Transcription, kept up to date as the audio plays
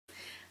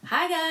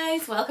Hi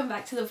guys, welcome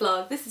back to the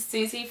vlog. This is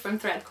Susie from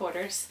Thread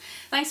Quarters.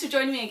 Thanks for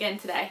joining me again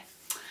today.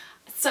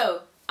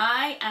 So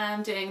I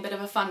am doing a bit of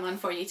a fun one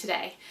for you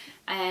today.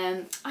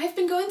 I've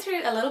been going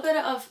through a little bit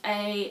of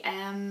a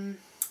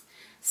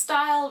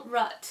style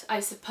rut,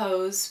 I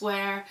suppose,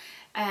 where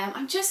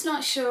I'm just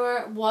not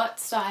sure what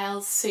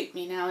styles suit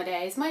me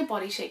nowadays. My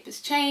body shape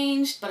has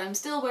changed, but I'm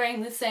still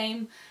wearing the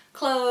same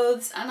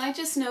clothes, and I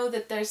just know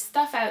that there's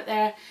stuff out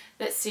there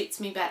that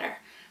suits me better.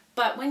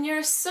 But when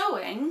you're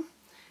sewing,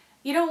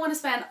 you don't want to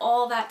spend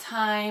all that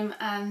time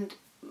and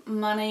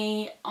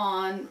money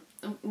on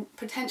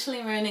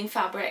potentially ruining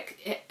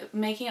fabric,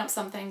 making up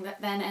something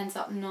that then ends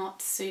up not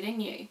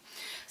suiting you.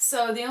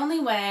 So the only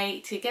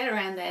way to get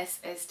around this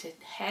is to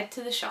head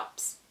to the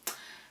shops.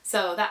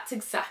 So that's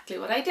exactly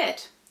what I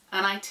did,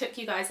 and I took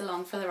you guys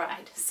along for the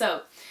ride.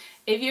 So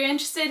if you're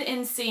interested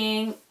in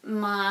seeing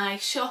my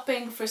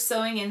shopping for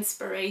sewing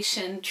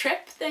inspiration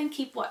trip, then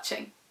keep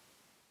watching.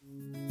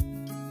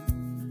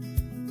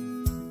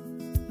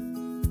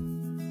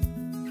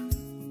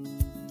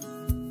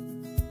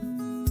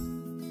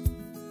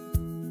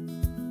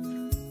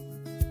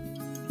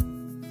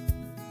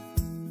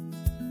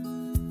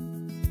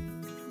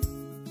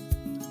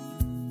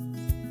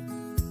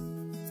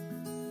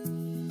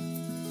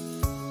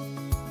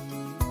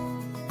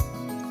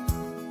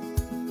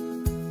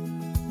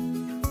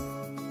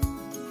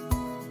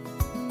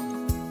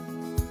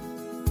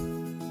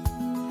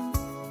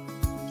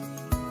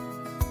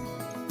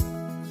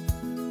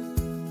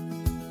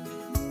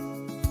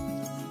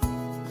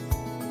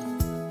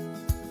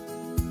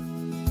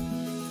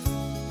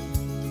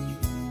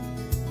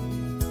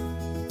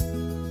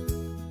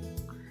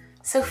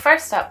 So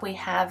first up we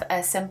have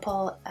a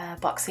simple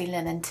boxy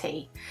linen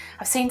tee.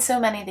 I've seen so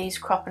many of these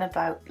cropping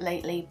about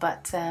lately,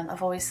 but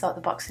I've always thought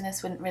the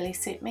boxiness wouldn't really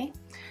suit me.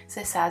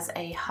 So this has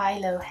a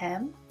high-low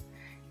hem,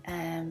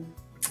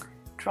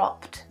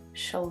 dropped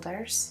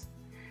shoulders,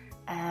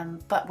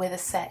 but with a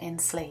set-in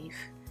sleeve.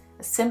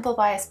 A simple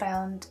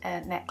bias-bound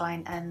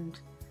neckline and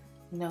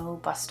no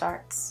bust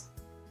darts.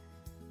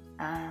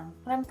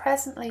 But I'm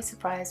pleasantly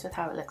surprised with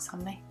how it looks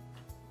on me.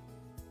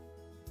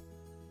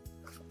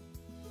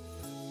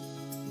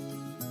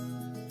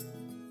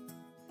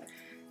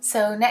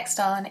 So next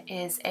on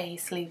is a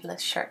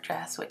sleeveless shirt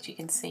dress, which you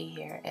can see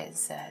here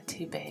is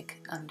too big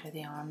under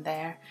the arm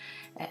there.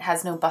 It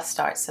has no bust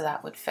darts, so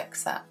that would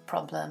fix that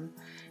problem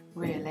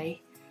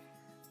really.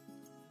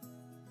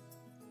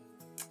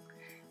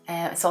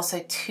 It's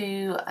also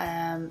too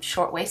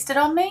short-waisted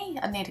on me.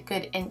 I need a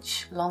good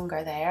inch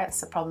longer there.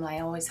 It's a problem I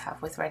always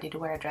have with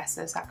ready-to-wear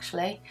dresses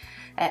actually.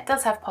 It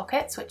does have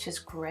pockets, which is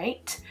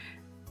great,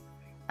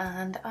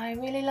 and I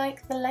really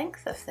like the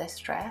length of this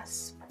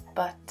dress.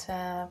 But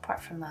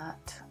apart from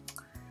that,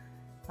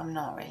 I'm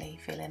not really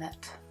feeling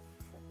it.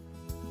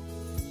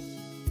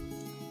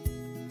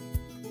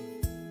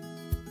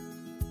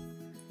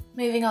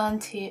 Moving on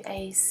to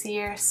a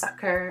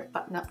seersucker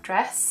button-up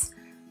dress.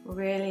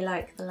 Really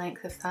like the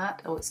length of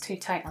that. Oh, it's too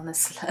tight on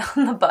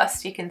the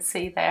bust, you can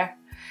see there.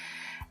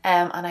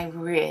 And I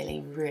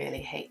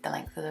really hate the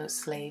length of those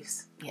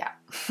sleeves. Yeah.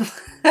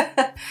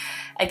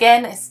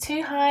 Again, it's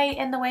too high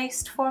in the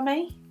waist for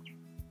me.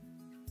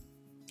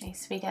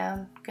 Needs to be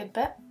down a good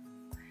bit.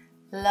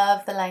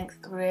 Love the length,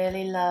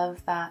 really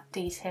love that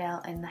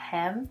detail in the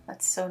hem.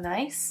 That's so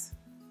nice.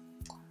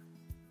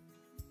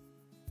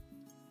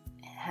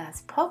 It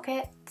has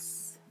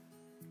pockets,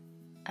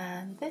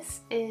 and this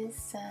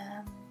is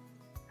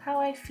how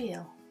I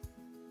feel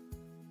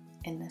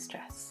in this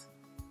dress.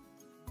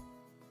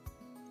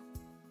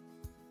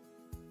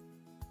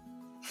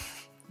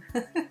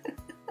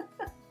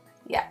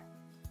 Yeah.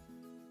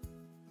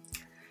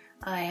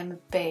 I am a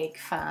big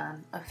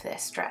fan of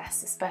this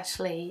dress,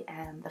 especially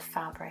the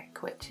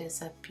fabric, which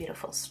is a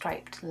beautiful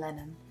striped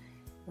linen.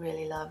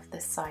 Really love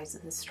the size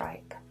of the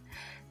stripe.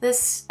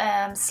 This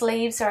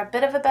sleeves are a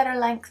bit of a better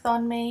length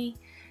on me,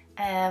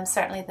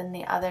 certainly than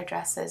the other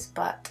dresses,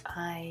 but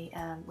I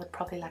would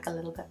probably like a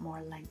little bit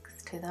more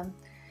length to them.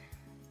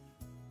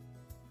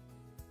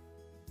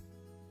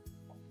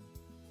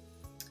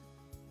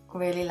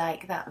 Really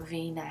like that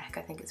V-neck.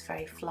 I think it's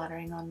very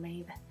flattering on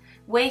me. The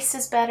waist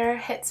is better,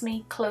 hits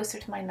me closer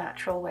to my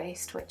natural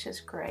waist, which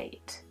is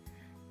great.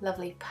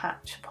 Lovely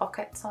patch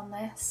pockets on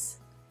this.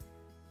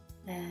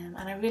 And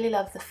I really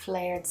love the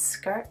flared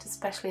skirt,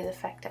 especially the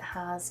effect it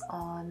has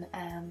on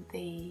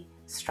the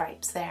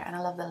stripes there. And I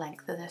love the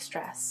length of this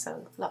dress,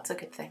 so lots of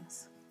good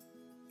things.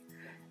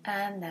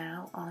 And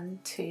now on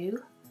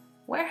to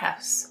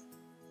Warehouse.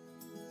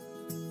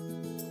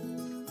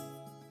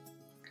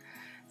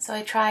 So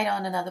I tried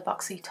on another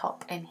boxy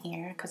top in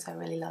here because I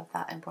really love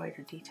that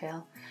embroidered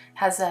detail. It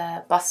has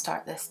a bust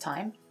dart this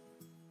time.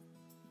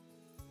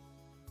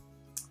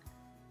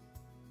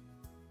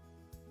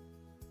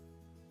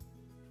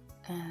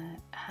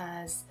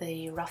 Has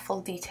the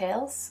ruffle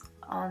details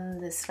on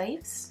the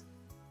sleeves.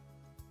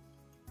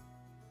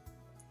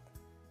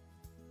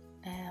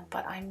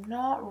 But I'm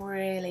not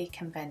really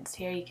convinced.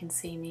 Here you can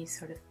see me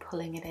sort of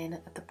pulling it in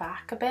at the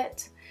back a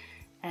bit.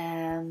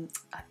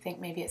 I think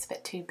maybe it's a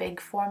bit too big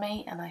for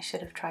me and I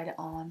should have tried it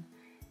on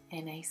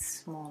in a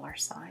smaller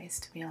size,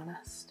 to be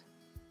honest.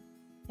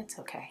 It's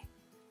okay.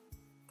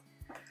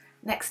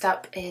 Next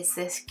up is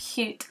this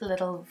cute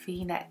little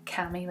V-neck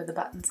cami with the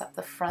buttons up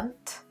the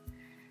front.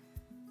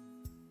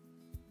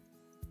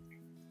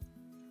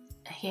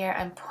 Here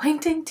I'm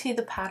pointing to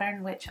the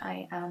pattern, which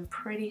I am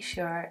pretty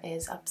sure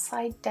is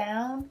upside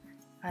down,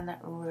 and that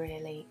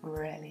really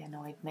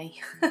annoyed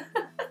me.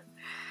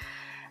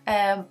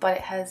 But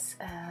it has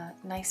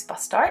nice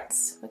bust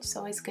darts, which is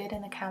always good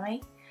in a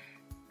cami,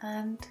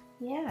 and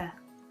yeah,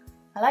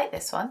 I like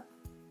this one.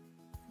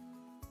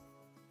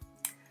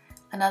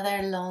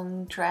 Another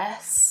long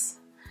dress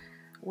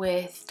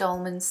with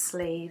dolman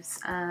sleeves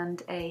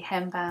and a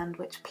hemband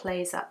which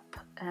plays up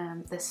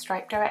the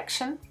stripe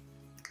direction.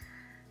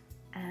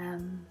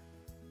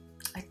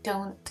 I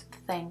don't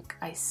think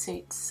I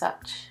suit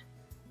such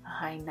a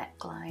high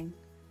neckline.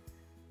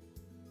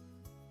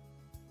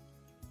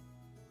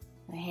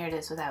 And here it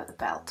is without the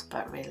belt,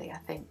 but really I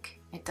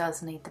think it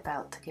does need the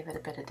belt to give it a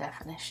bit of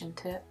definition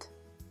to it.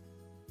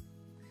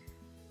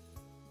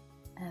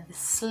 The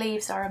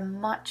sleeves are a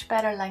much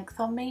better length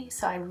on me,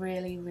 so I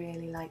really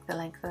like the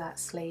length of that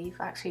sleeve.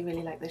 I actually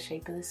really like the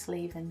shape of the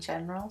sleeve in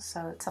general,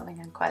 so it's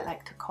something I'd quite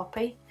like to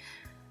copy.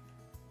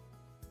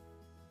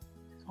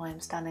 That's why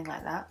I'm standing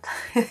like that.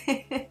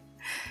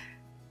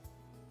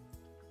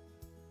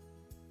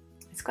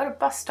 It's got a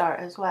bust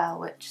dart as well,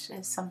 which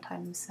is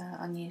sometimes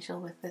unusual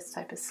with this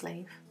type of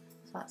sleeve,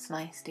 so that's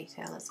nice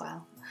detail as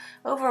well.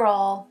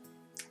 Overall,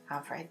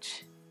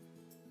 average.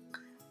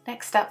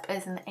 Next up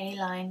is an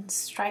A-line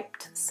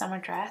striped summer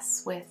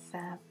dress with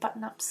a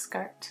button-up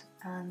skirt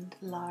and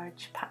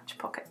large patch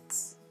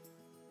pockets.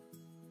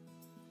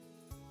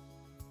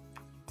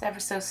 It's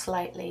ever so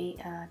slightly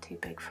too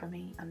big for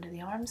me under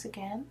the arms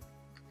again.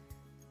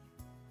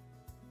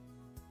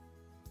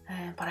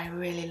 But I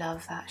really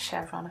love that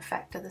chevron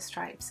effect of the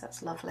stripes,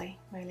 that's lovely,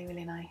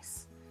 really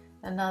nice.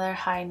 Another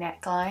high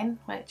neckline,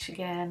 which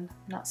again,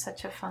 I'm not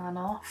such a fan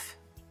of.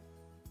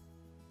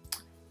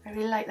 I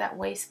really like that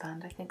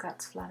waistband, I think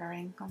that's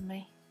flattering on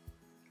me.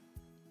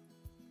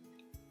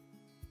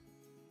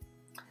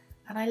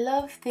 And I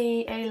love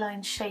the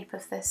A-line shape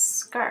of this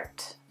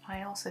skirt.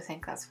 I also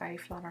think that's very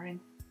flattering.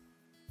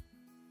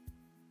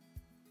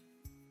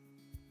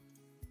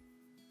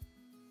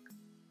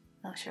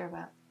 Not sure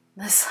about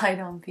the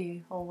side-on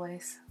view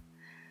always.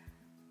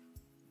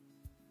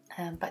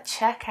 But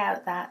check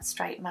out that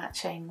stripe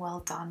matching,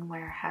 well done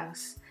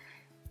warehouse.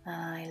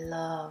 I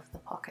love the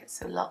pockets,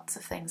 so lots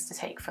of things to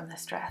take from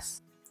this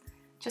dress.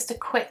 Just a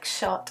quick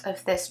shot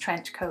of this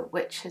trench coat,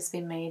 which has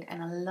been made in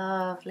a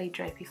lovely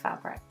drapey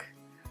fabric.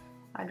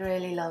 I'd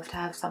really love to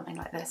have something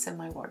like this in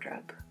my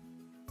wardrobe.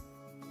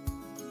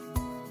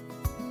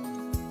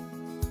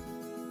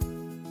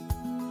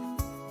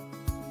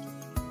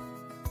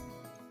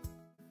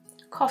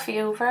 Coffee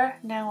over,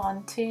 now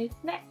on to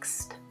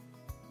next.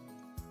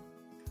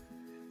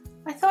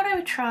 I thought I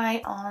would try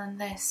on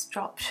this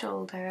drop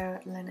shoulder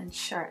linen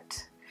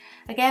shirt.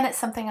 Again, it's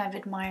something I've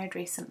admired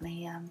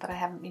recently, but I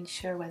haven't been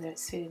sure whether it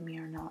suited me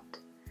or not.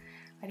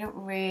 I don't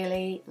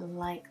really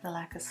like the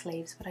lack of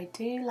sleeves, but I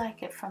do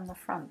like it from the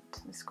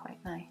front. It's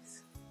quite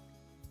nice.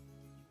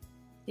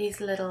 These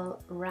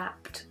little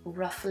wrapped,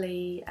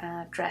 ruffly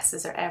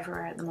dresses are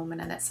everywhere at the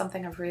moment, and it's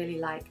something I've really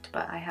liked,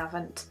 but I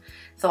haven't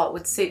thought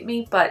would suit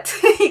me. But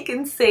you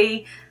can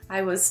see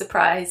I was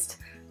surprised.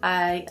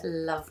 I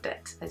loved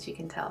it, as you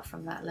can tell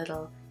from that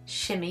little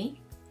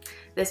shimmy.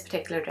 This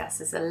particular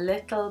dress is a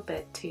little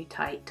bit too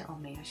tight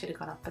on me. I should have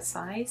gone up a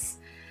size.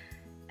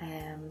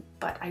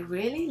 But I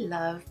really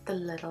love the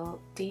little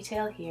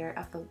detail here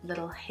of the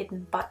little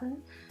hidden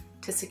button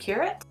to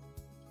secure it.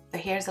 So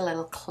here's a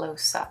little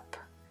close-up.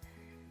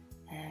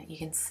 You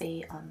can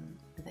see on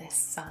this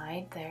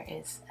side there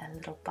is a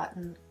little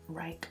button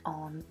right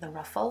on the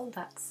ruffle.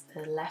 That's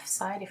the left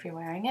side if you're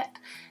wearing it,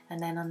 and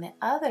then on the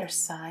other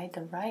side,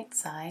 the right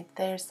side,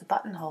 there's the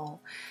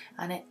buttonhole,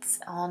 and it's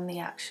on the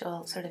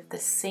actual sort of the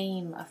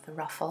seam of the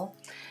ruffle,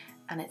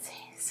 and it's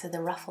so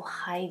the ruffle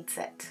hides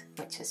it,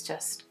 which is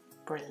just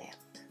brilliant.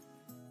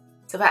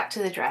 So back to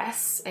the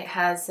dress, it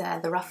has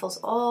the ruffles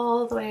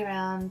all the way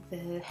around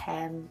the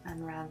hem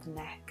and around the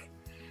neck,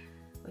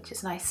 which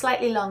is nice,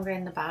 slightly longer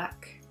in the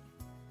back.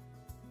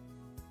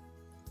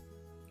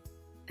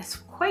 It's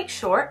quite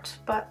short,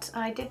 but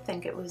I did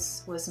think it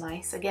was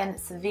nice. Again,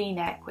 it's the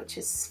V-neck, which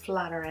is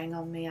flattering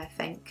on me, I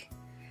think.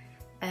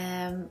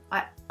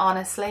 I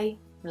honestly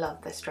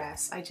love this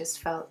dress. I just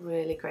felt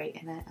really great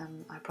in it,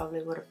 and I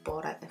probably would have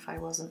bought it if I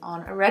wasn't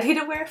on it ready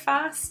to wear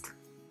fast.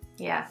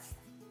 Yeah,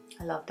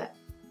 I loved it.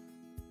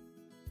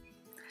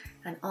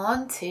 And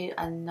on to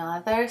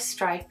another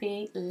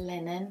stripy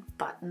linen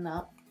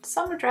button-up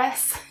summer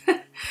dress.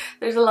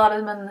 There's a lot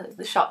of them in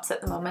the shops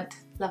at the moment.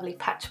 Lovely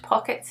patch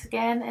pockets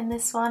again in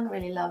this one,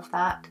 really love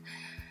that.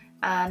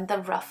 and the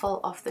ruffle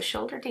of the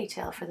shoulder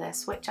detail for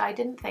this, which I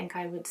didn't think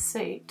I would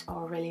suit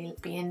or really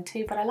be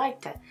into, but I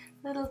liked it.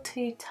 A little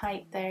too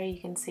tight there, you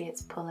can see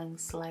it's pulling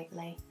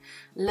slightly.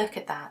 Look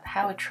at that,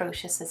 how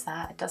atrocious is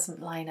that? It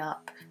doesn't line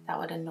up. That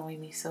would annoy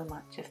me so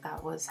much if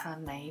that was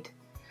handmade.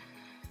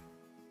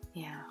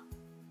 Yeah.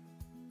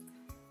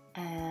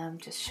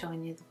 Just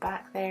showing you the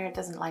back there, it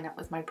doesn't line up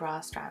with my bra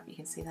strap, you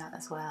can see that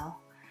as well.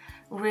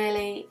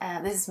 Really,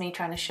 this is me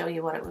trying to show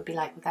you what it would be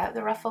like without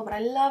the ruffle, but I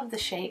love the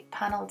shape,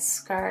 panelled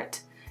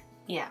skirt,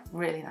 yeah,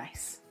 really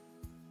nice.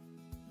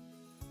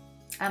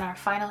 And our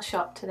final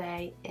shop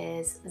today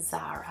is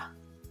Zara.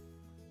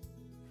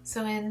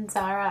 So in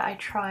Zara I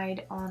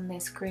tried on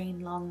this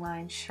green long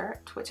line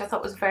shirt, which I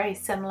thought was very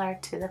similar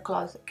to the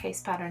Closet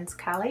Case Patterns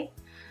Callie.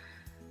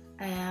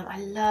 I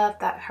love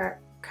that her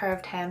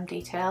curved hem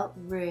detail,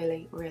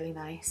 really, really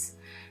nice.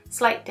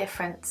 Slight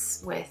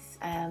difference with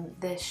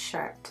this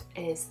shirt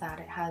is that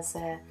it has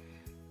a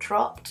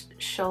dropped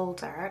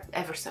shoulder,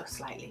 ever so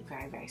slightly,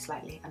 very, very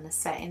slightly, and a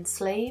set-in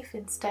sleeve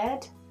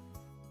instead.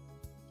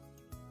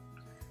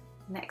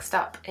 Next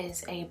up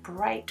is a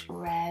bright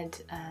red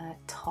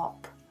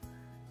top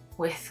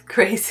with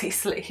crazy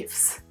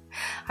sleeves.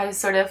 I was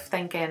sort of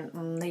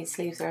thinking, these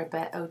sleeves are a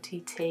bit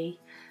OTT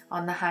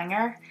on the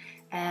hanger,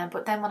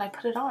 but then when I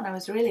put it on, I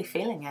was really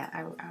feeling it.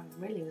 I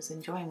really was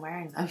enjoying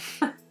wearing them.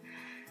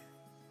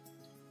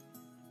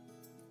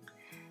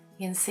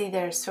 You can see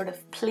they're sort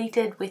of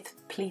pleated with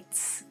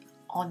pleats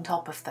on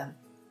top of them.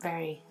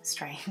 Very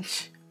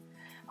strange.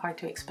 Hard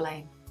to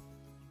explain.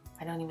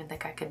 I don't even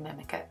think I could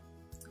mimic it.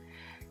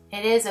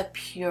 It is a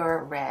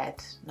pure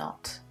red,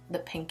 not the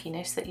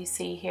pinkiness that you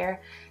see here,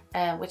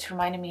 which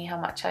reminded me how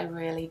much I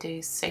really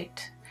do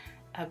suit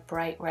a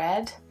bright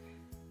red.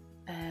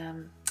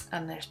 And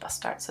there's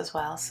bust darts as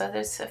well. So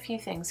there's a few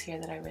things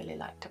here that I really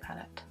liked about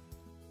it.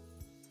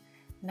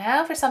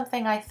 Now for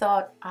something I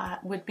thought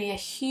would be a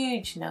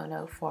huge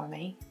no-no for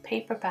me,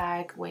 paper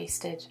bag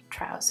waisted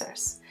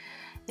trousers.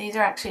 These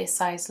are actually a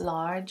size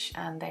large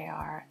and they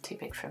are too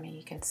big for me,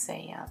 you can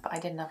see, but I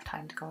didn't have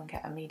time to go and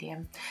get a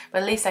medium.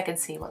 But at least I can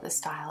see what the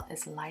style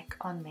is like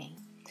on me.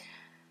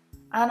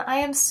 And I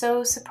am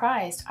so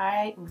surprised.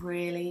 I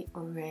really,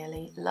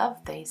 really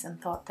loved these and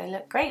thought they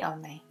looked great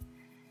on me.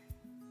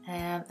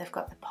 They've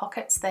got the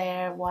pockets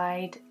there,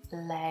 wide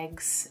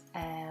legs,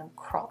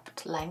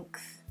 cropped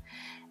length.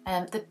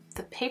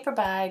 The paper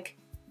bag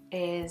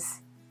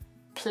is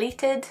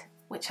pleated,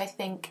 which I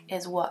think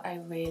is what I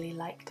really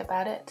liked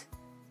about it.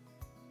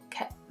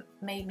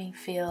 Made me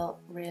feel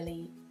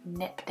really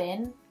nipped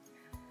in.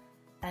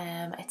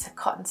 It's a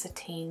cotton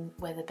sateen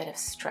with a bit of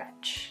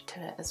stretch to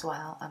it as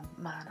well, and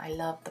man, I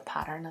love the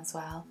pattern as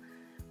well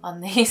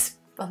on this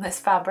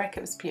fabric.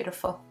 It was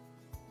beautiful.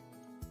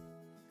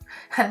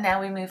 And now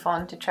we move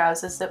on to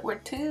trousers that were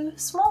too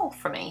small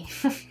for me.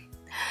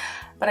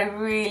 But I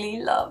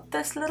really love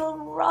this little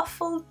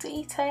ruffle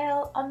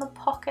detail on the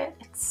pocket.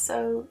 It's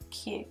so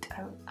cute,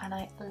 and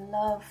I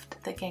loved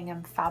the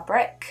gingham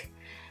fabric.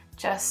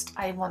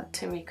 I want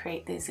to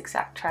recreate these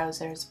exact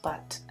trousers,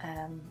 but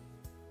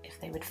if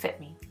they would fit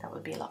me, that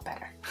would be a lot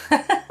better.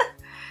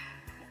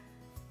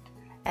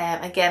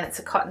 Again, it's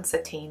a cotton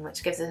sateen,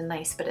 which gives it a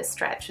nice bit of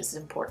stretch, which is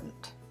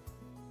important.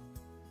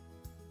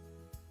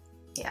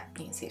 Yeah,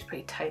 you can see it's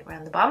pretty tight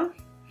around the bum.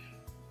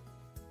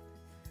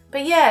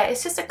 But yeah,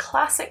 it's just a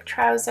classic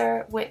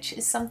trouser, which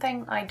is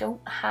something I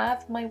don't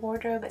have in my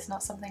wardrobe. It's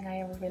not something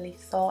I ever really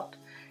thought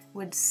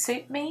would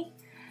suit me.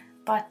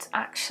 But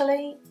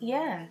actually,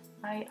 yeah,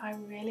 I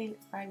really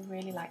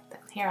liked it.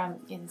 Here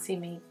you can see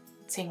me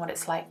seeing what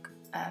it's like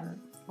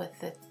with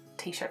the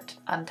t-shirt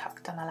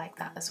untucked, and I like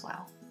that as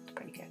well. It's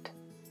pretty good.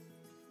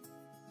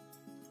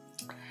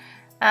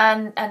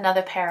 And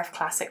another pair of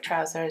classic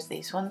trousers.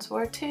 These ones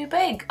were too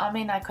big. I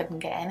mean, I couldn't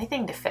get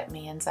anything to fit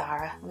me in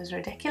Zara. It was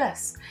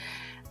ridiculous.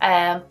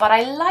 But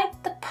I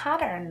liked the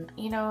pattern,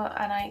 you know,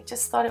 and I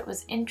just thought it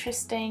was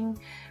interesting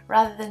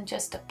rather than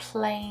just a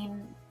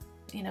plain,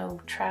 you know,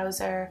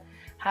 trouser.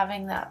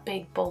 Having that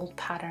big bold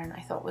pattern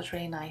I thought was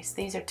really nice.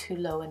 These are too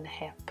low in the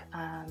hip.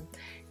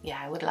 Yeah,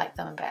 I would like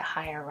them a bit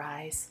higher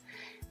rise.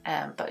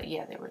 But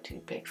yeah, they were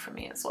too big for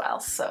me as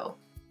well. So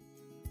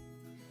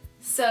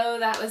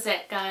that was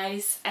it,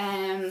 guys.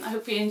 I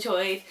hope you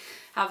enjoyed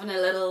having a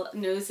little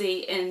nosy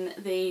in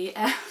the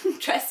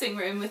dressing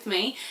room with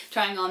me,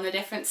 trying on the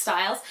different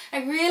styles.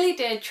 I really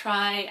did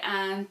try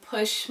and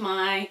push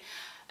my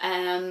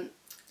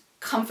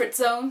comfort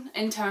zone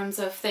in terms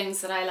of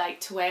things that I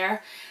like to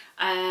wear.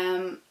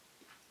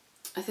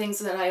 Things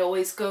that I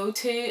always go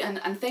to,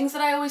 and things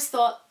that I always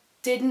thought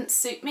didn't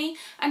suit me.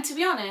 And to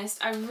be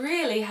honest, I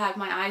really had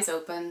my eyes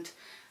opened.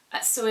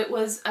 So it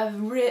was a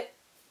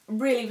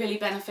really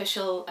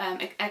beneficial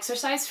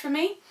exercise for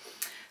me.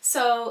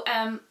 So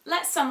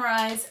let's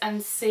summarise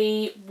and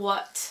see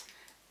what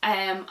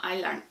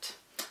I learnt.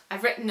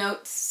 I've written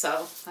notes,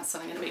 so that's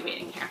what I'm going to be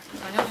reading here.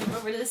 So I'm going to move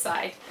over to the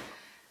side,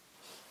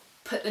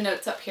 put the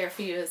notes up here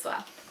for you as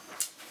well.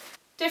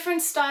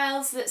 Different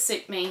styles that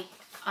suit me,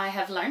 I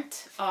have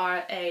learnt,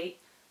 are a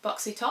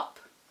boxy top,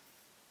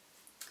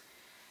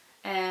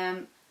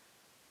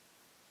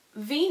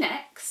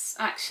 V-necks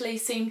actually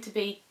seem to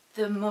be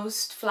the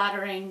most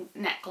flattering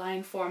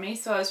neckline for me,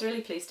 so I was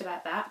really pleased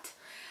about that.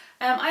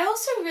 I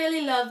also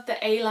really love the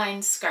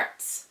A-line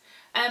skirts.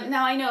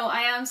 Now I know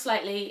I am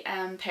slightly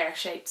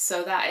pear-shaped,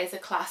 so that is a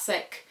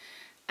classic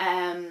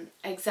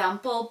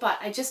example, but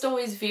I just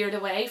always veered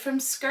away from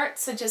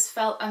skirts. I just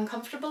felt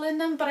uncomfortable in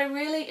them, but I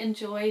really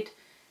enjoyed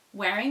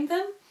wearing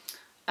them.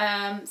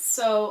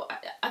 So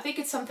I think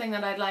it's something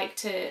that I'd like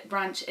to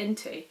branch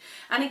into.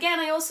 And again,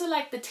 I also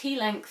like the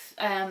T-length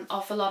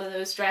of a lot of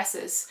those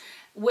dresses,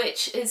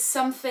 which is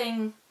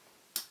something,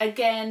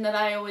 again, that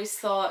I always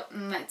thought,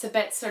 it's a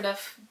bit sort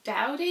of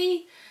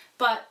dowdy,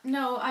 but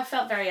no, I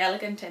felt very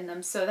elegant in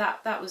them, so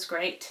that was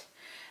great.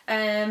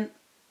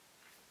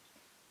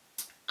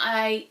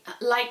 I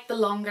liked the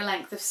longer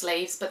length of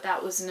sleeves, but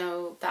that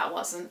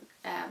wasn't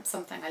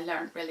something I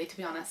learned really, to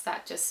be honest.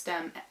 That just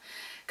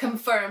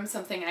confirmed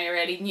something I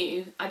already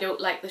knew. I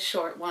don't like the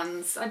short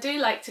ones. I do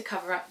like to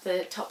cover up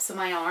the tops of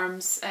my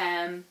arms.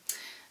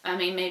 I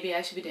mean, maybe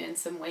I should be doing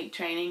some weight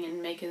training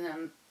and making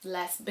them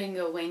less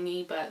bingo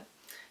wingy, but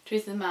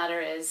truth of the matter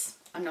is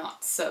I'm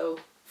not. So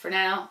for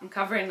now, I'm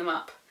covering them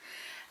up.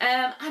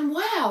 And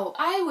wow,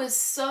 I was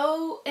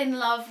so in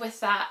love with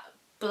that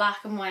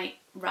black and white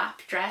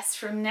wrap dress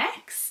from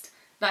Next.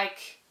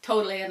 Like,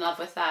 totally in love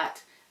with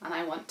that. And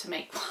I want to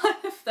make one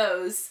of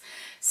those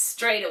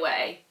straight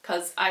away,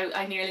 because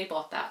I nearly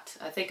bought that.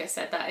 I think I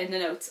said that in the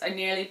notes. I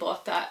nearly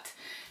bought that.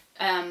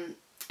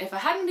 If I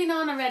hadn't been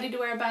on a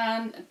ready-to-wear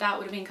ban, that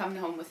would have been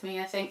coming home with me,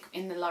 I think,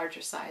 in the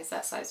larger size.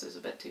 That size was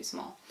a bit too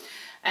small.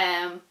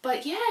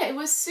 But yeah, it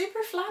was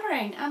super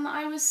flattering, and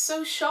I was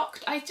so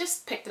shocked. I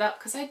just picked it up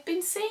because I'd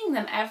been seeing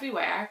them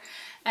everywhere,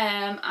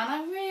 and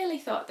I really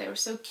thought they were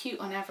so cute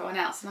on everyone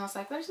else, and I was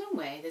like, there's no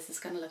way this is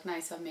going to look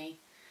nice on me.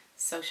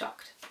 So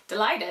shocked.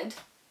 Delighted,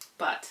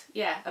 but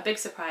yeah, a big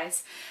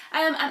surprise.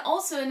 And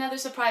also another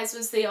surprise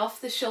was the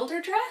off-the-shoulder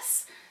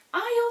dress.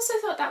 I also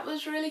thought that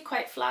was really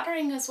quite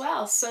flattering as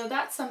well, so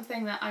that's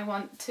something that I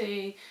want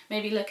to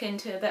maybe look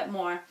into a bit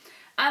more.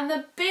 And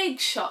the big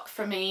shock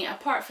for me,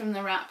 apart from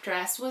the wrap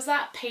dress, was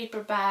that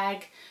paper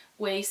bag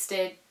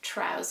waisted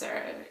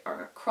trouser,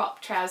 or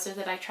crop trouser,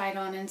 that I tried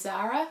on in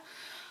Zara.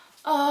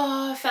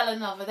 Oh, I fell in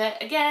love with it.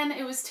 Again,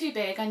 it was too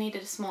big. I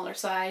needed a smaller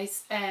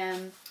size.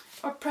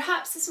 Or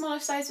perhaps the smaller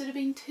size would have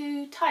been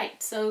too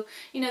tight. So,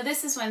 you know,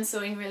 this is when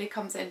sewing really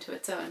comes into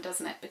its own,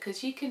 doesn't it?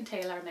 Because you can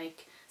tailor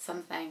make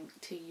something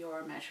to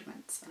your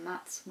measurements, and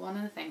that's one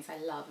of the things I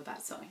love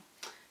about sewing.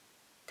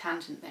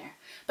 Tangent there.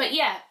 But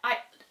yeah, I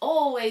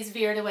always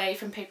veered away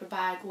from paper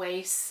bag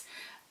waists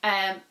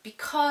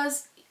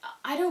because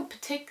I don't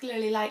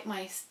particularly like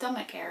my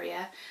stomach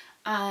area,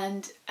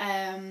 and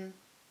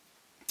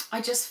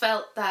I just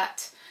felt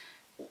that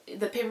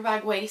the paper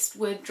bag waist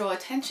would draw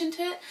attention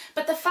to it.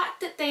 But the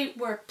fact that they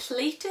were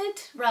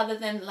pleated rather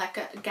than like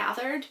a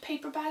gathered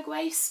paper bag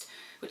waist,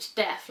 which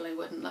definitely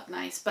wouldn't look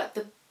nice, but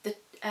the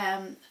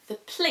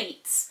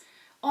pleats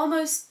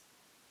almost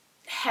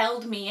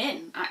held me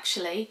in,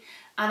 actually,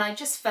 and I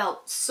just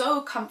felt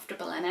so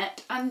comfortable in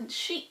it, and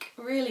chic,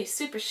 really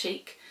super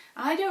chic.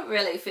 I don't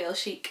really feel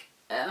chic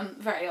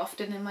very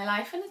often in my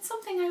life, and it's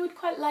something I would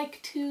quite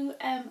like to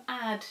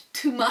add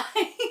to my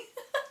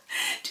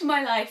to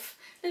my life,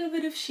 a little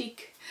bit of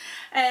chic.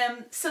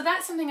 So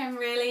that's something I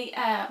really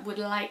would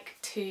like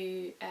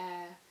to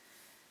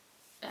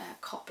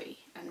copy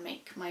and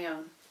make my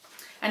own.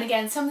 And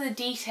again, some of the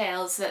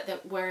details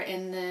that were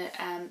in the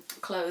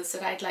clothes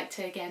that I'd like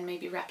to, again,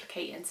 maybe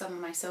replicate in some of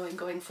my sewing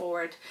going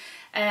forward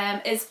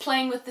is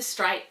playing with the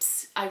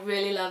stripes. I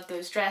really love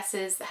those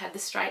dresses that had the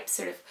stripes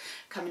sort of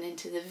coming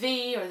into the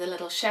V, or the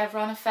little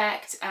chevron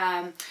effect,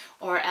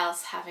 or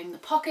else having the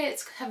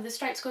pockets have the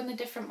stripes going a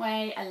different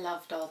way. I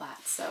loved all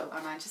that, so,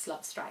 and I just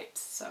love stripes,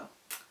 so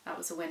that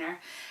was a winner.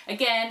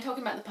 Again,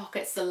 talking about the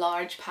pockets, the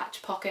large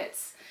patch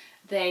pockets,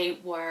 they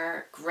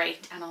were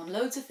great and on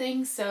loads of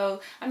things.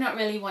 So I'm not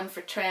really one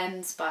for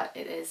trends, but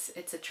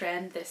it's a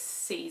trend this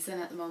season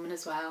at the moment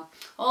as well.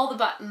 All the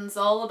buttons,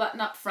 all the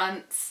button up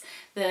fronts,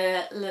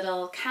 the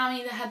little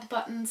cami that had the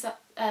buttons up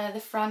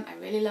the front, I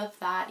really love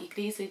that. You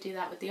could easily do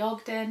that with the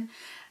Ogden,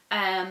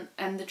 and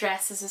the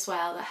dresses as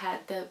well that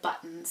had the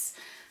buttons.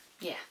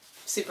 Yeah,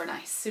 super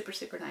nice,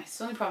 super nice.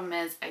 The only problem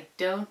is I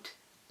don't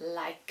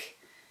like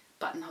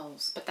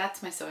buttonholes, but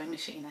that's my sewing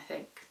machine, I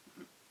think,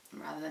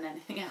 rather than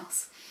anything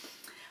else.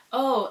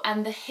 Oh,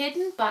 and the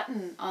hidden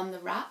button on the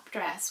wrap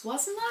dress,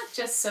 wasn't that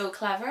just so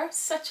clever?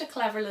 Such a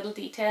clever little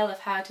detail of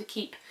how to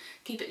keep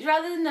it,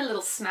 rather than a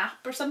little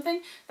snap or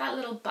something, that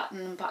little button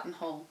and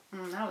buttonhole.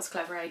 That was a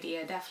clever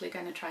idea, definitely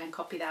going to try and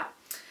copy that.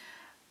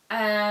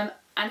 And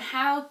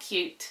how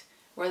cute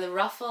were the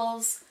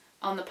ruffles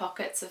on the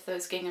pockets of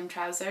those gingham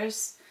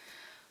trousers.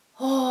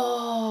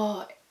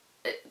 Oh,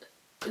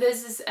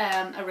 this is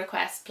a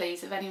request,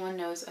 please, if anyone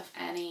knows of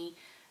any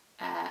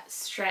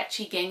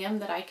stretchy gingham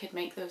that I could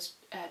make those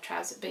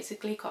trousers,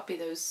 basically copy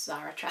those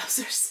Zara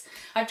trousers.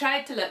 I've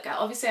tried to look at,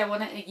 obviously I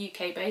want it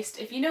UK based.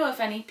 If you know of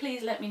any,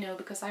 please let me know,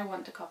 because I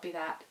want to copy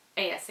that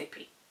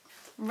ASAP.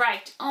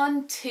 Right,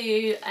 on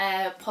to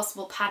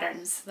possible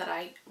patterns that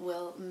I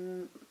will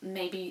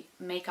maybe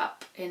make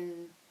up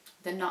in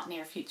the not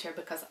near future,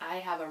 because I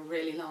have a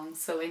really long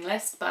sewing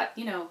list, but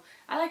you know,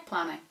 I like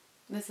planning.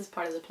 This is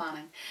part of the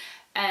planning.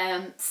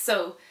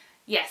 So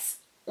yes,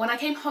 when I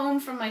came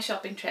home from my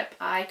shopping trip,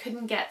 I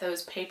couldn't get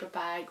those paper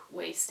bag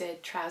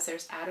waisted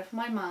trousers out of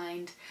my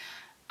mind,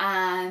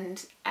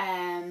 and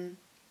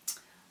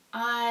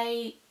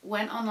I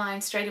went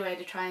online straight away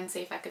to try and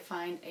see if I could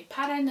find a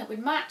pattern that would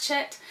match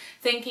it,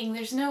 thinking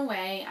there's no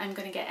way I'm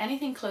going to get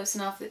anything close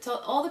enough. That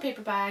all the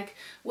paper bag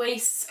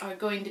waists are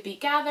going to be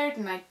gathered,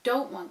 and I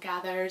don't want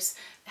gathers.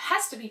 It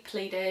has to be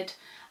pleated,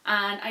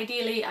 and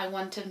ideally I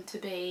want them to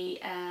be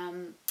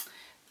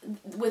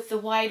with the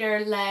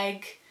wider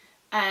leg.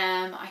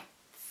 I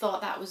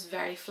thought that was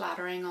very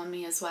flattering on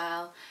me as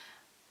well,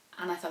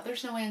 and I thought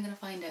there's no way I'm going to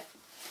find it.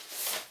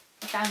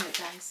 I found it,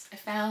 guys. I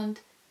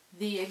found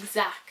the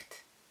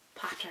exact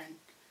pattern.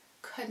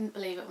 Couldn't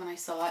believe it when I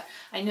saw it.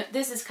 I know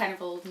this is kind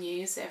of old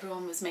news.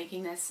 Everyone was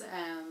making this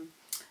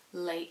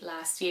late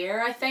last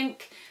year, I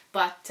think,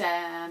 but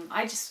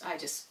I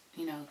just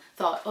you know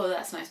thought, oh,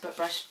 that's nice, but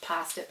brushed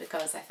past it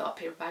because I thought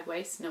paper bag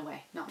waist, no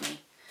way, not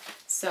me.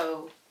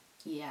 So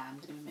yeah, I'm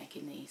going to be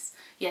making these.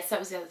 Yes, that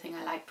was the other thing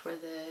I liked, were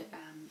the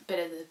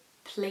bit of the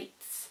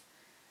pleats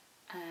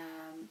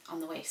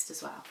on the waist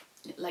as well,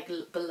 like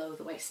below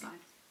the waistline.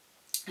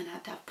 And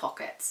had to have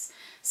pockets.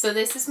 So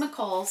this is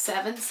McCall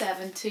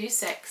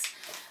 7726.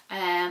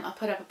 I'll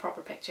put up a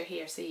proper picture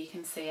here so you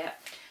can see it.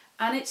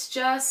 And it's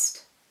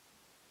just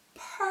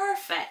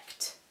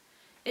perfect.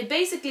 It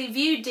basically,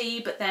 view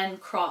D but then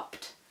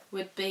cropped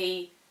would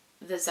be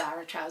the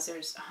Zara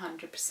trousers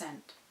 100%.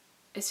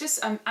 It's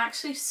just, I'm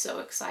actually so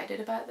excited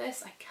about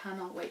this. I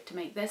cannot wait to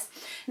make this.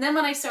 And then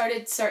when I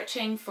started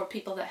searching for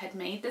people that had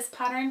made this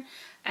pattern,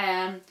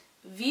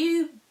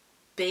 view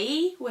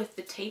B with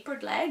the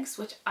tapered legs,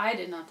 which I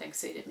did not think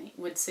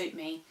would suit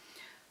me,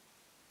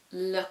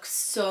 looks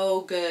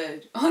so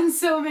good on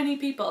so many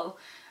people.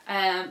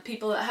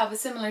 People that have a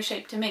similar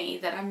shape to me,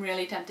 that I'm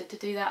really tempted to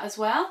do that as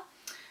well.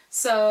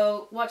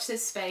 So watch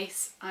this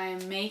space.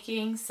 I'm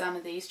making some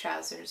of these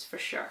trousers for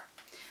sure.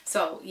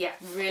 So yeah,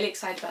 really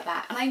excited about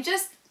that. And I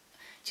just,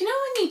 do you know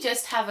when you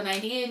just have an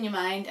idea in your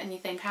mind and you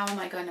think, how am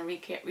I going to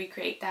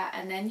recreate that?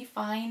 And then you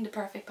find the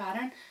perfect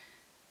pattern?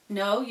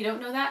 No, you don't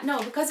know that?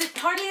 No, because it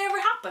hardly ever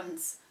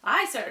happens.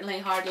 I certainly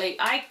hardly,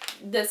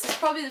 this is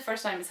probably the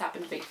first time it's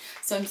happened to me.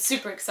 So I'm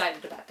super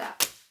excited about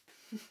that.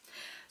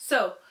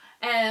 So,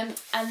 and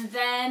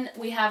then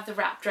we have the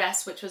wrap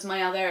dress, which was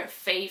my other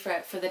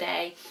favourite for the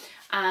day.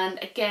 And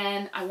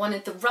again, I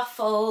wanted the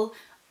ruffle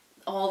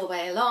all the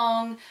way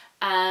along.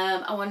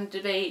 I wanted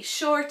to be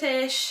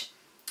shortish,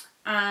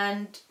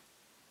 but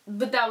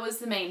that was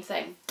the main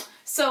thing.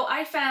 So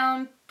I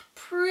found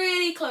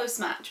pretty close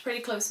match,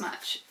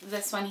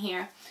 this one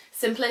here,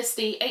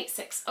 Simplicity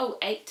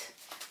 8608.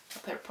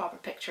 I'll put a proper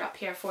picture up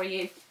here for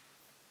you.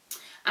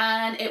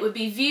 And it would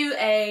be view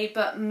A,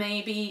 but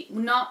maybe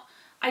not.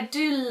 I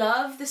do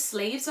love the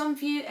sleeves on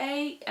view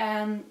A,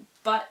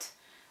 but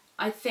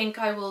I think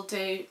I will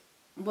do,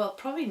 well,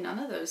 probably none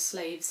of those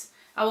sleeves.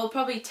 I will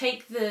probably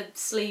take the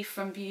sleeve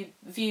from view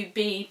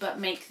B, but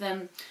make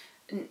them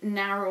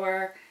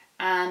narrower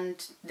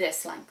and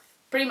this length.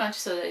 Pretty much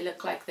so they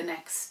look like the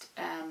next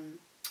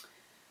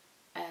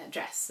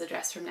the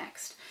dress from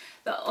Next.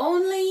 The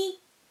only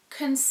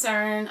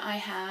concern I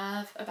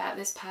have about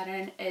this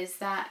pattern is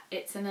that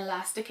it's an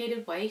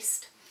elasticated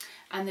waist,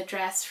 and the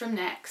dress from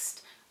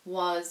Next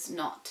was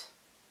not.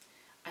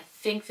 I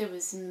think there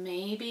was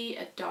maybe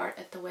a dart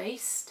at the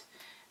waist,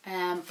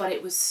 but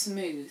it was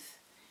smooth.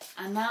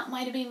 And that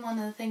might have been one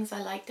of the things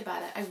I liked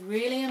about it. I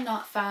really am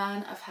not a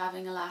fan of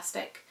having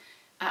elastic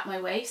at my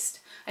waist.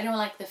 I don't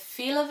like the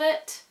feel of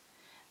it.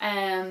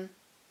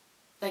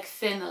 Like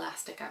thin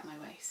elastic at my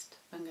waist.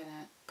 I'm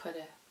gonna put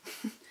a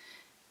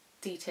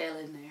detail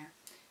in there.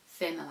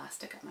 Thin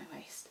elastic at my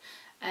waist.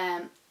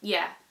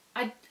 Yeah,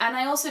 and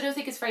I also don't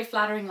think it's very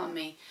flattering on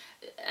me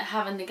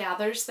having the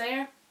gathers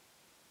there.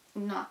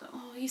 Not,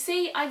 oh, you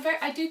see,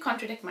 I do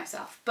contradict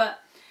myself, but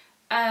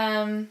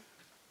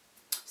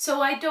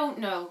so I don't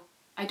know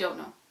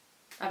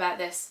about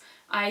this.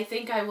 I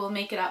think I will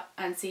make it up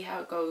and see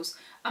how it goes,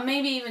 and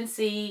maybe even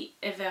see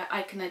if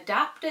I can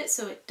adapt it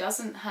so it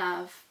doesn't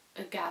have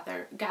a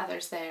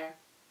gathers there.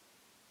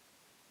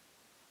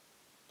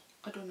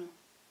 I don't know.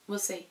 We'll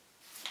see.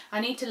 I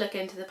need to look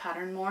into the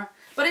pattern more,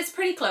 but it's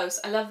pretty close.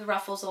 I love the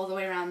ruffles all the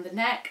way around the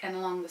neck and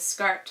along the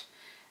skirt.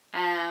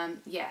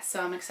 Yeah,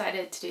 so I'm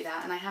excited to do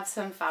that, and I have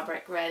some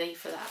fabric ready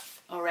for that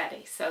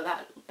already, so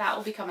that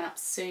will be coming up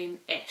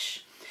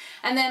soon-ish.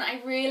 And then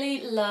I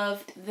really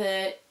loved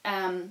the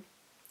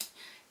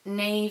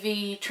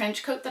navy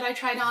trench coat that I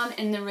tried on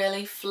in the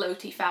really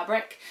floaty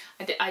fabric.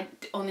 I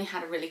only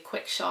had a really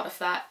quick shot of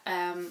that.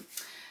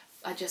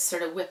 I just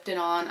sort of whipped it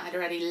on. I'd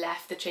already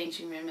left the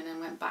changing room and then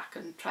went back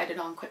and tried it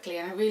on quickly,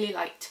 and I really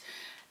liked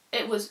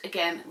it. Was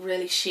again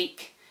really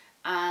chic,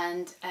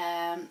 and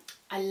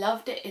I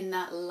loved it in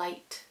that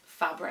light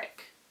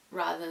fabric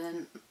rather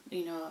than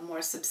you know, a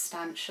more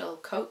substantial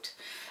coat.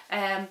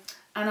 And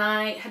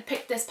I had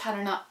picked this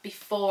pattern up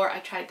before I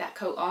tried that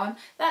coat on.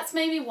 That's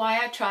maybe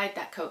why I tried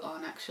that coat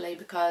on, actually,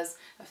 because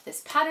of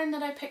this pattern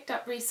that I picked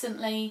up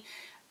recently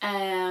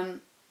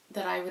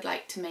that I would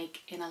like to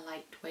make in a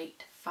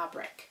lightweight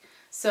fabric.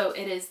 So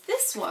it is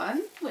this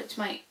one, which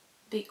might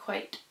be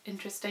quite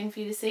interesting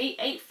for you to see,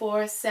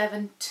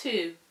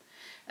 8472,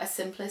 a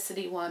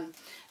simplicity one.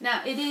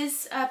 Now it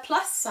is a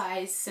plus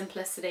size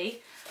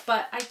simplicity,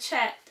 but I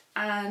checked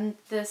and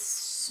the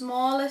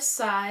smallest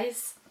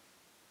size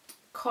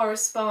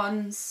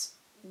corresponds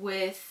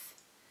with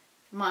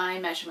my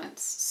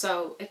measurements,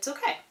 so it's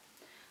okay,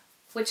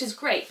 which is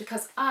great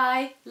because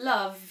I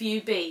love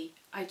View B.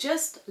 I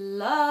just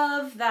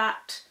love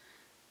that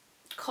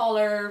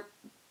collar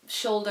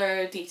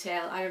shoulder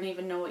detail. I don't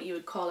even know what you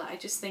would call it. I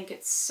just think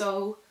it's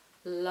so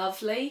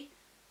lovely,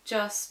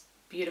 just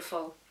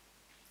beautiful,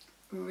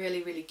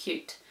 really, really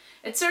cute.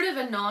 It's sort of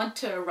a nod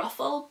to a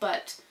ruffle,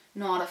 but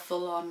not a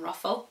full-on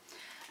ruffle.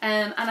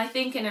 And I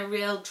think in a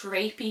real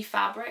drapey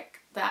fabric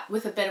that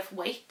with a bit of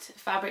weight,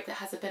 fabric that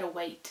has a bit of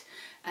weight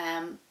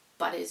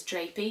but is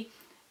drapey,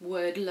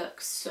 would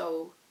look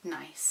so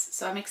nice.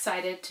 So I'm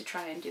excited to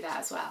try and do that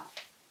as well.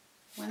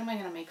 When am I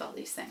going to make all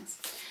these things?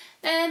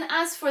 Then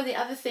as for the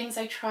other things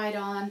I tried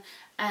on,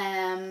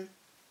 I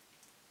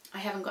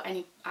haven't got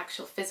any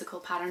actual physical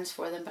patterns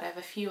for them, but I have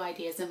a few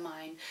ideas in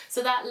mind.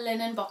 So that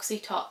linen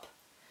boxy top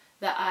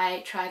that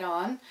I tried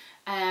on,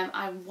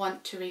 I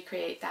want to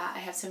recreate that. I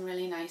have some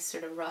really nice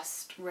sort of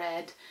rust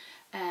red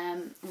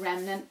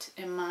remnant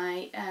in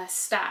my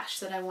stash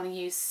that I want to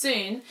use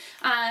soon.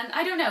 And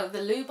I don't know,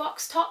 the loo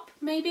box top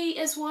maybe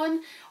is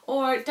one,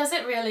 or does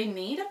it really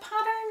need a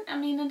pattern? I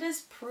mean, it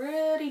is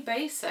pretty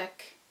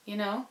basic, you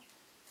know.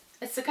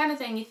 It's the kind of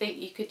thing you think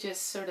you could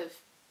just sort of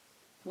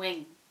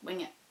wing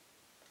it.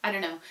 I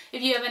don't know.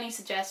 If you have any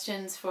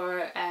suggestions for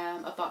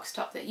a box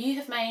top that you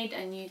have made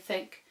and you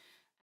think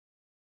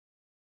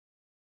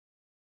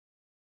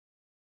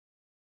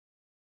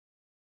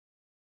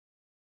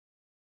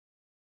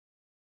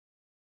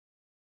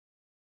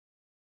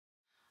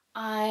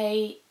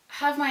I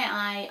have my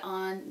eye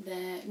on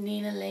the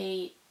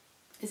Nicolai,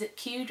 is it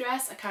Q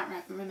dress? I can't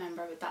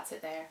remember, but that's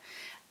it there.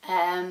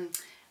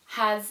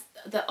 Has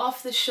the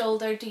off the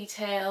shoulder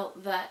detail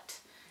that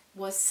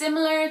was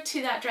similar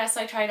to that dress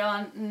I tried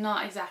on,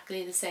 not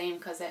exactly the same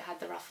because it had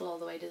the ruffle all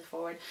the way to the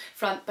forward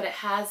front, but it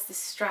has the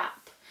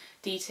strap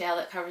detail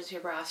that covers your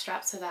bra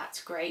strap, so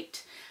that's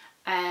great.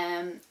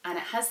 And it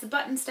has the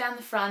buttons down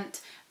the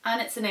front,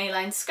 and it's an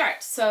A-line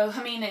skirt, so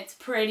I mean it's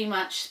pretty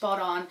much spot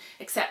on,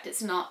 except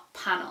it's not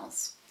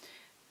panels.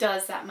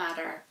 Does that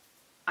matter?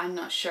 I'm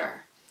not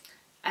sure.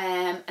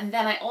 And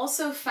then I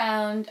also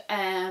found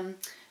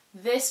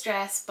this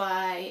dress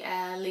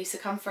by Lisa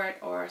Comfort,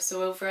 or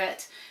Sew Over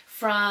It,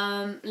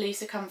 from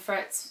Lisa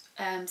Comfort's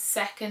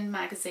second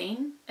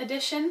magazine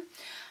edition,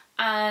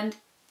 and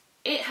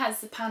it has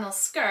the panel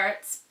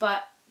skirts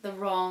but the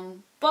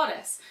wrong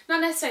bodice.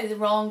 Not necessarily the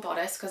wrong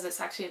bodice, because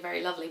it's actually a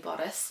very lovely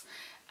bodice,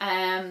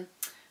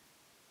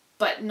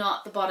 but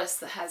not the bodice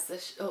that has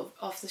the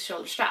off the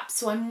shoulder strap.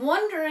 So I'm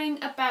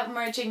wondering about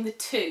merging the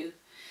two,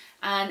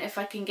 and if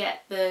I can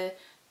get the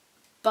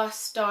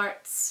bust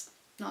darts,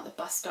 not the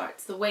bust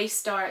darts, the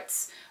waist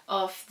darts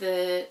of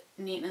the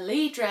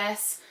Nicolai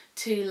dress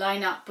to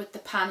line up with the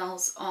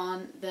panels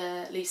on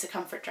the Lisa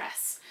Comfort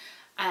dress,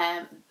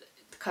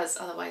 because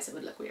otherwise it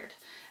would look weird.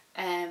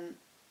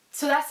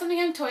 So that's something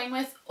I'm toying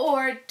with,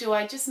 or do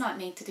I just not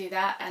need to do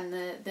that and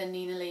the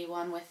Nicolai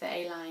one with the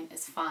A-line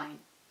is fine?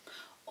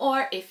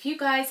 Or if you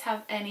guys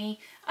have any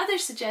other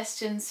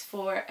suggestions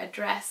for a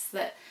dress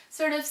that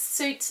sort of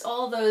suits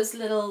all those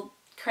little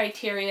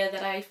criteria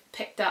that I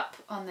picked up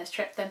on this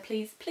trip, then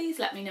please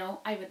let me know.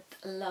 I would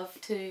love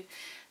to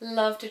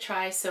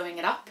try sewing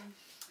it up.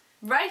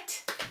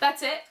 Right,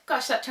 that's it.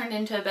 Gosh, that turned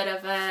into a bit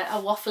of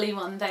a waffly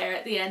one there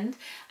at the end.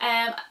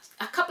 A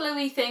couple of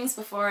wee things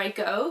before I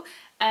go.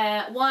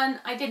 One,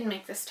 I didn't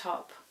make this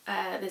top.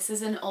 This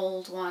is an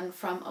old one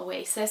from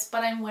Oasis,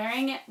 but I'm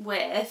wearing it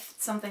with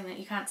something that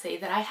you can't see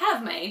that I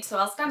have made, so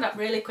I'll stand up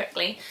really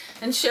quickly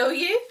and show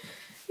you.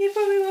 You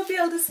probably won't be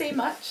able to see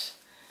much,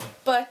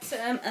 but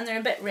and they're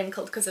a bit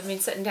wrinkled because I've been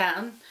sitting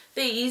down.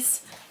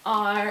 These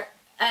are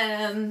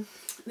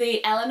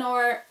the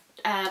Eleanor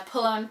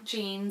pull-on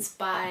jeans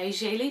by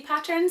Gélie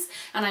Patterns,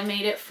 and I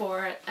made it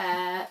for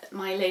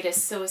my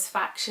latest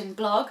Sewsfaction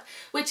blog,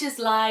 which is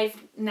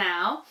live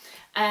now.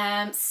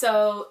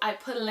 So I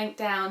put a link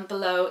down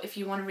below if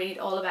you want to read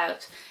all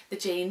about the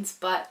jeans,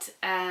 but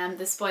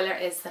the spoiler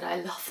is that I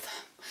love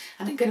them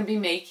and I'm going to be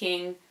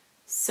making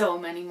so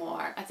many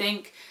more. I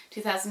think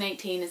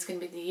 2018 is going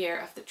to be the year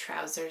of the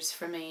trousers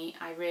for me.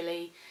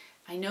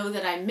 I know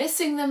that I'm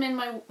missing them in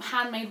my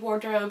handmade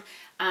wardrobe,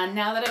 and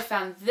now that I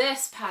found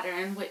this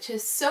pattern, which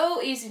is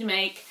so easy to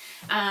make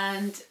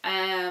and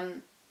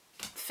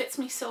fits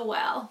me so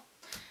well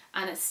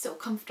and it's so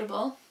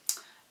comfortable,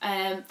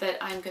 that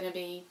I'm going to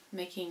be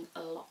making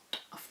a lot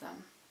of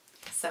them.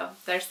 So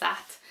there's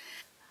that.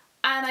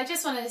 And I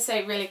just wanted to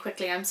say really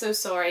quickly, I'm so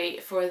sorry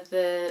for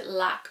the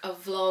lack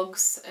of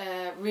vlogs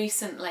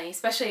recently,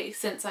 especially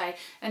since I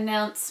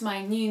announced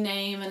my new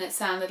name and it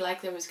sounded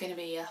like there was going to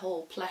be a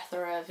whole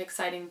plethora of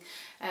exciting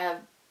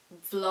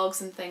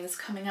vlogs and things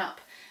coming up.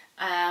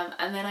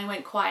 And then I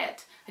went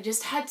quiet. I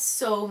just had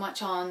so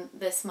much on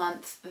this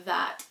month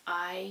that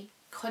I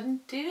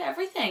couldn't do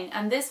everything,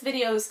 and this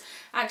videos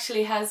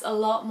actually has a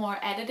lot more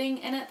editing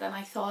in it than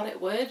I thought it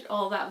would.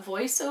 All that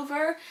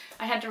voiceover,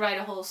 I had to write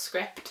a whole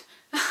script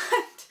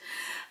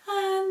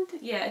and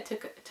yeah, it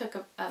took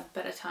a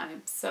bit of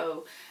time,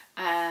 so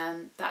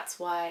that's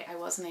why I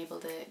wasn't able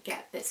to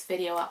get this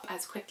video up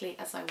as quickly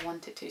as I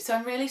wanted to, so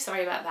I'm really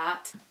sorry about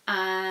that.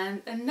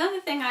 And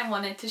another thing I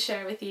wanted to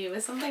share with you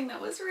is something that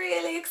was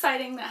really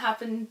exciting that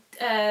happened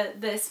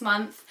this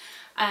month.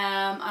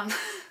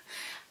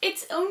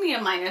 It's only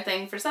a minor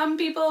thing for some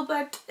people,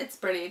 but it's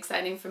pretty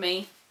exciting for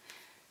me.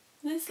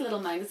 This little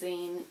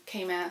magazine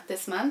came out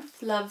this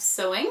month, Love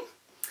Sewing,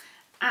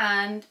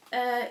 and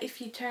if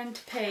you turn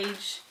to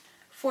page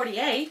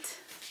 48,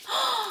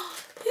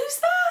 who's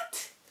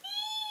that?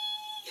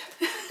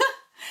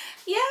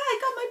 Yeah, I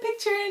got my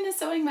picture in a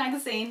sewing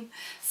magazine.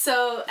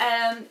 So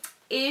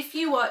if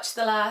you watch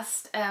the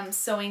last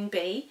Sewing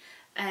Bee,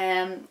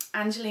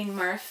 Angeline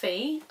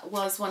Murphy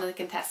was one of the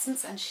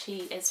contestants, and she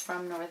is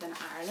from Northern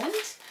Ireland,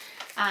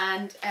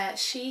 and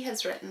she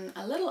has written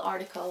a little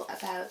article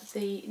about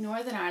the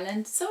Northern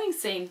Ireland sewing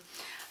scene,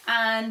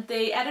 and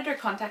the editor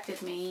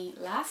contacted me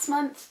last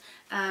month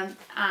and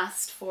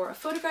asked for a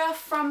photograph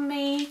from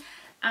me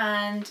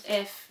and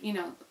if, you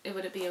know,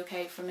 would it be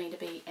okay for me to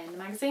be in the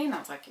magazine. I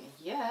was like,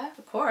 yeah,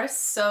 of course.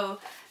 So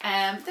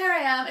there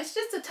I am. It's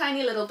just a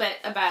tiny little bit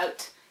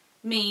about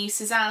me.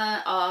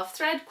 Susanna of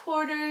Thread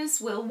Quarters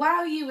will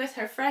wow you with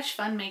her fresh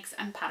fun makes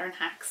and pattern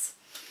hacks,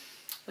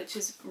 which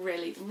is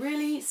really,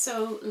 really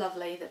so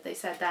lovely that they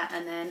said that.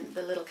 And then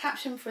the little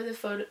caption for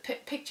the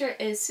picture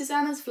is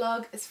Susanna's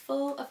vlog is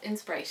full of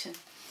inspiration.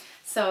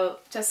 So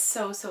just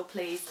so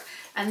pleased.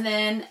 And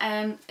then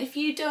if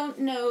you don't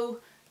know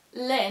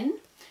Lynne,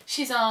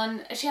 she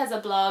has a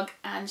blog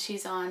and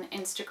she's on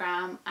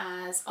Instagram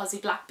as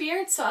Ozzy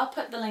Blackbeard, so I'll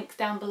put the link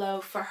down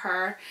below for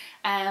her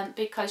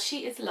because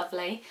she is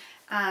lovely,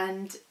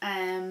 and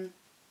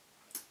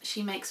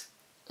she makes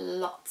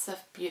lots of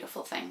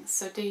beautiful things,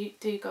 so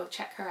do go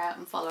check her out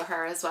and follow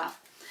her as well.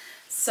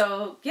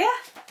 So yeah,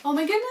 oh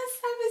my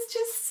goodness, I was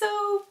just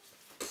so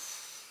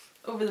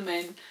over the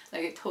moon.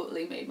 Like, it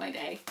totally made my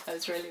day. I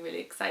was really, really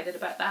excited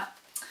about that.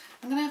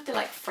 I'm gonna have to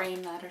like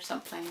frame that or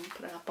something,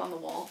 put it up on the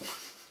wall.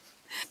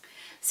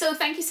 So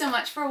thank you so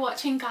much for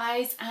watching,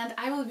 guys, and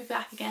I will be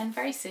back again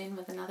very soon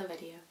with another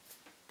video.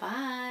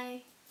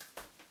 Bye!